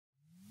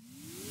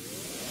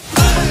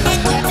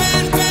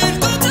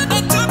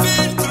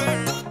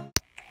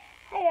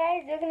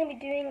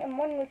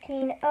morning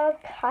routine of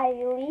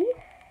Kylie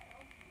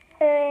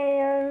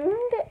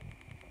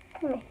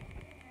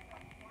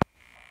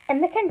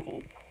and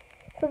Mackenzie.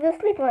 So they're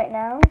sleeping right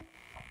now.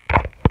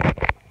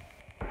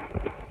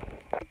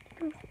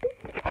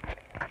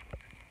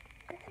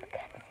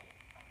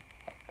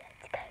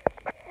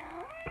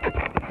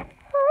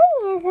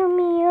 Hi,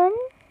 Azumian.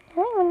 Hi,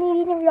 you want to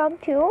be in the vlog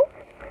too?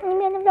 Want to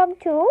be in the vlog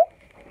too?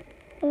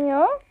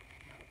 Yeah.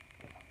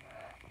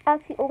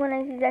 Actually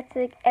organizes that's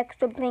like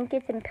extra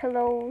blankets and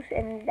pillows,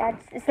 and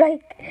that's it's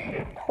like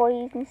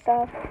toys and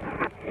stuff.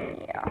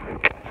 Yeah.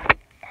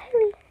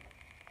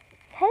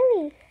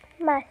 Kylie,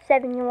 my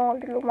 7-year-old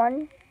little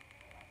one.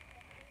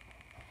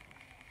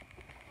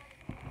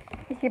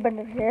 Is he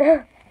under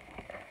here?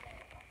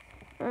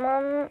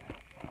 Mom,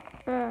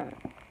 come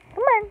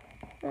on.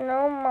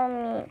 No,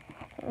 mommy.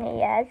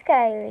 Yes,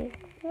 Kylie.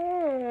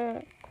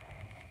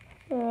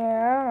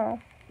 Yeah.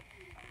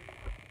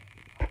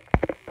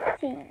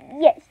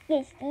 Yes,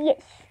 yes,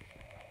 yes.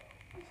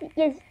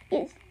 Yes,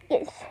 yes,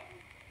 yes.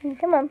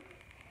 Come on.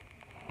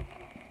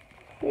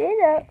 Get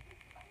up.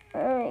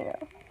 There you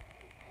go.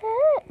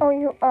 Oh,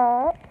 you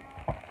are?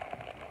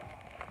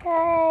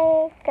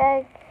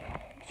 Hi.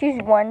 She's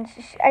one.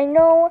 I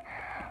know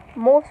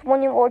most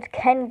 1-year-olds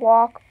can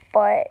walk,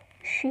 but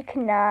she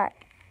cannot.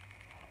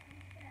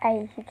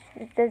 She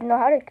doesn't know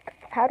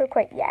how to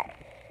quite yet.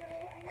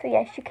 So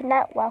yeah, she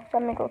cannot walk, so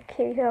I'm gonna go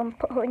carry her and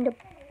put her in the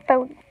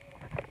boat.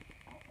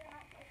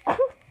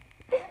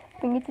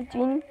 Bring it to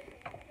Jean.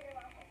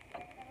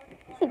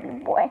 Baby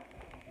boy.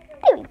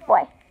 Baby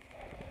boy.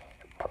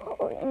 Put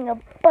her in the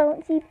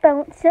bouncy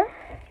bouncer.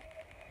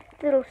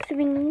 Little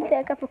swingy that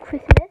I got for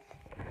Christmas.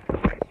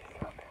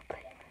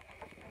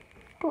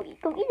 Go eat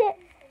it.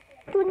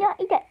 Do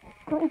not eat it.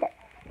 Go eat it.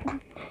 But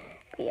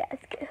yeah,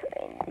 let's get her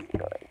in this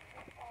little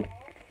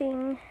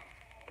thing.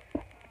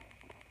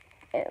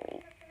 There we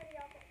go.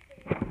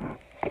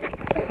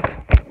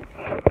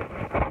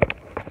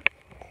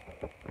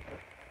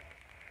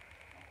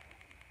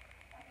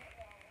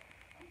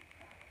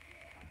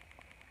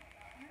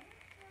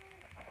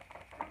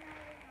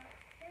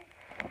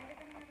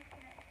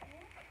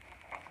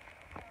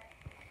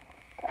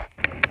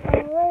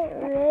 Alright,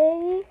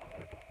 ready?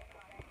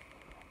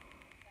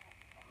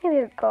 Here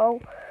we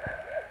go.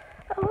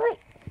 Alright,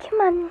 come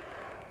on.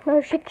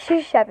 No,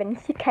 she's 7.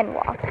 She can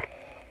walk.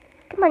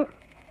 Come on.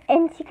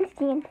 And she can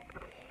stand.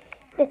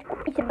 Let's go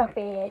eat some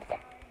breakfast.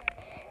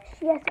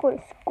 She has to go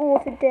to school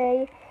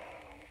today.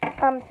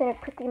 I'm just gonna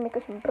quickly make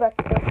her some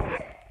breakfast.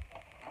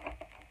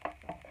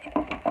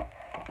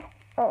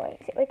 Alright,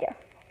 sit right there.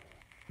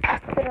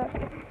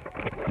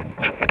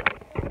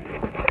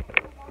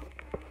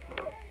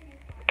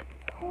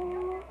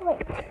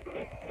 Alright.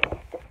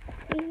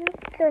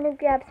 We're gonna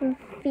grab some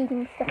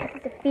feeding stuff. This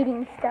is the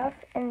feeding stuff,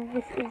 and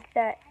this is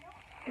the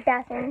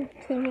bathroom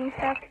cleaning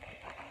stuff.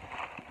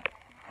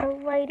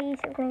 Alrighty,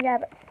 so we're gonna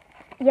grab it.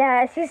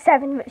 Yeah, she's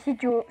 7, but she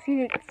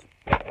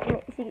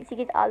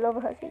gets all over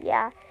her, so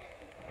yeah.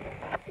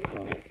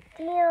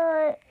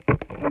 Yeah.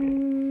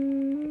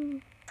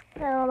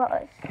 How about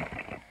a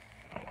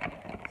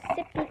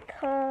sippy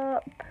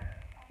cup?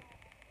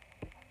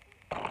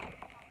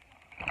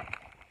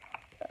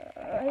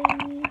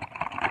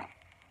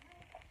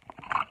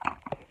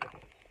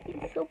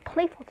 He's so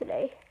playful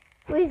today.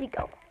 Where did he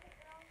go?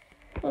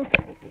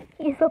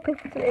 He's so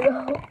playful today,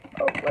 though.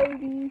 Oh,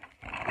 lady.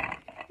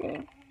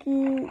 Thank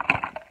you.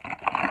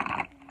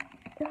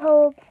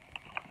 How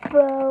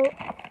about...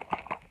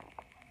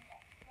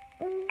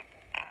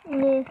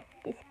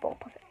 this ball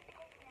perfect.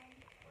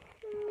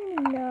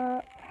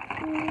 No.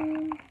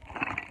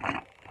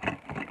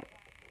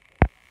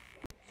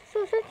 So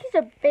since she's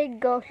a big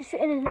girl, she's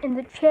sitting in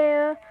the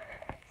chair.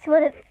 She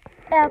wanted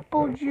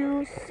apple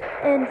juice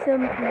and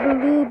some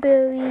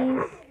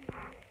blueberries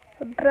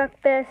for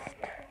breakfast.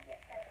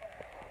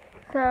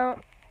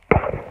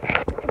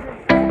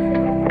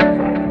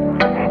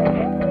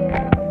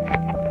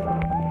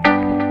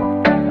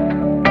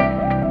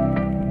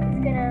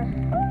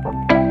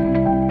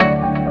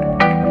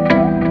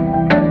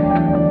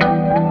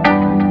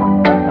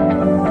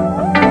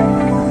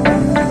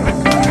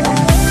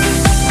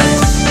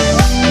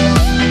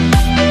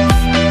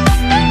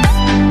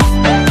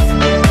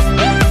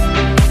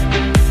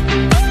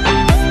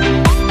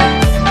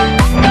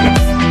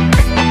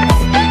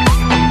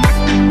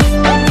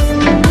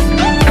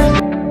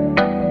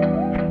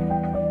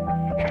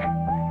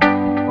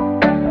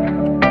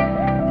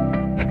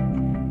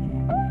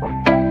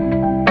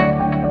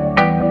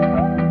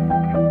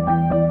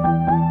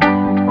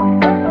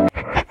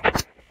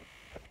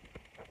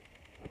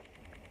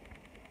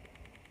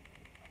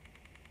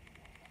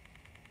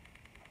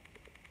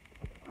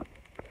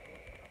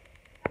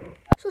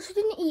 So she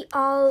didn't eat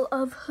all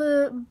of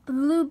her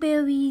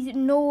blueberries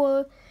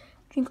nor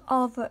drink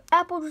all of her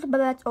apple juice, but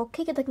that's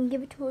okay because I can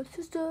give it to her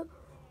sister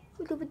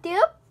who's over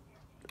there.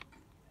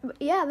 But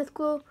yeah, let's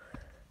go.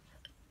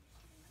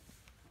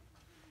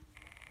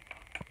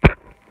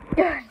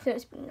 So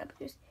it's been up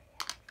just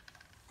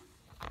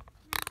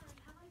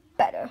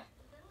better.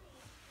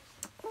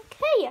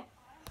 Okay.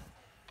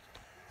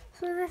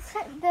 So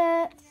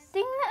the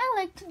thing that I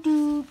like to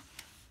do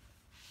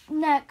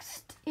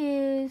next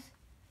is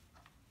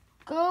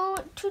go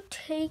to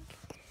take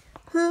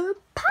her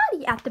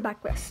potty after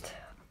breakfast.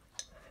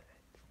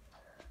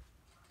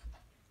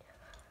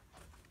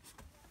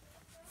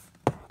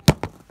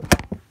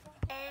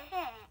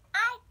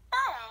 I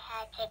thought I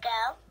had to go.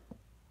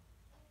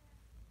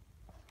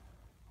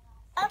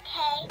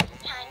 Okay,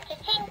 time to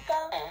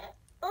tinkle.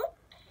 Oops,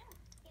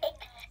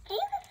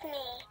 excuse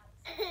me.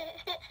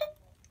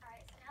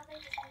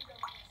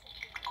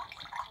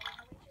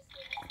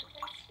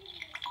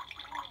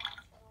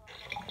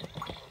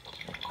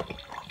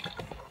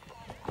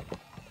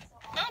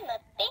 I'm a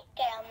big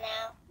girl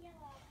now.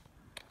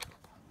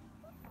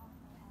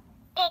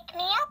 Pick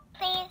me up,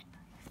 please.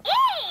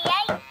 Yay,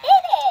 I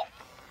did it!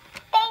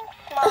 Thanks,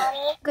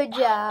 Mommy. Good To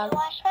job.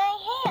 wash my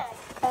hands.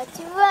 That's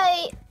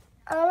right.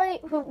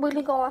 Alright, we're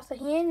gonna go wash our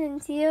hands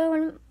and see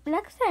you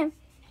next time.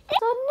 So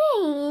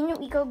then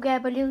we go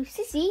grab a little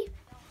sissy.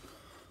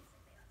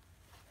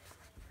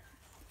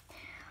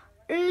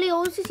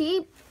 Little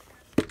sissy.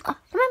 Oh,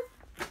 come on.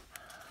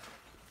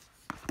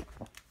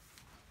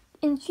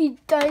 And she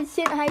does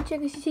say hi to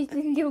her because she's a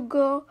little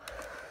girl.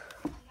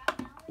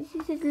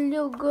 She's a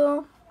little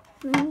girl.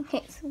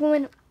 Okay, so we're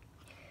gonna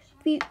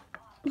feed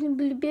some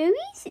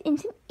blueberries and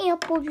some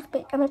apple juice.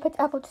 But I'm gonna put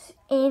the apple juice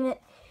in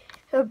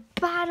her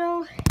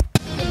bottle.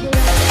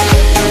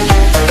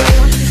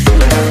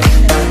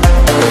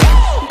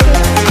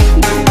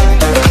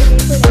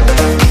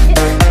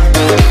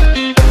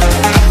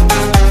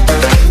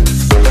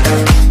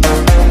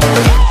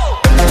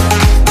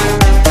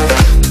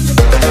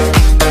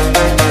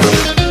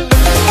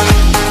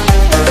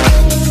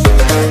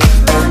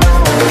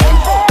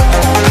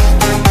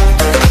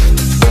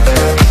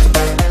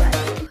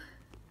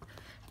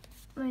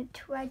 I'm gonna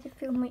try to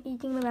film my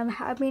eating, but I'm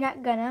probably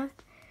not gonna.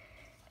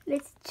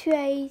 Let's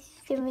try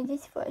some of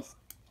this first.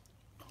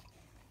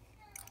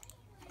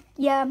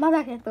 Yeah, I'm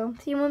not gonna film.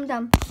 See when I'm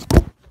done.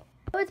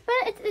 Oh, it's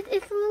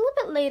a little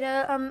bit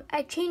later.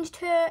 I changed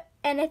her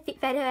and I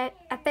fed her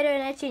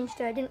and I changed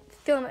her. I didn't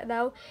film it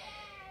though.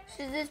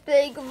 She's this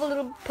big of a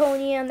little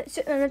pony and it's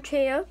sitting on a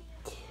chair.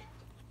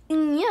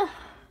 And yeah.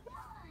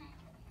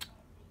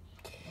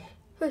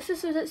 Her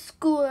sister's at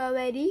school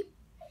already.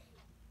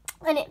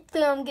 I didn't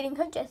film getting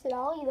her dressed at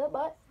all either,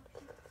 but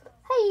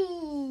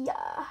hey,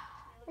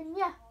 and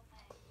yeah.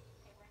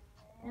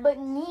 But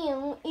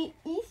now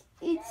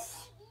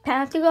it's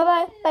time to go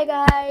bye. Bye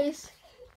guys.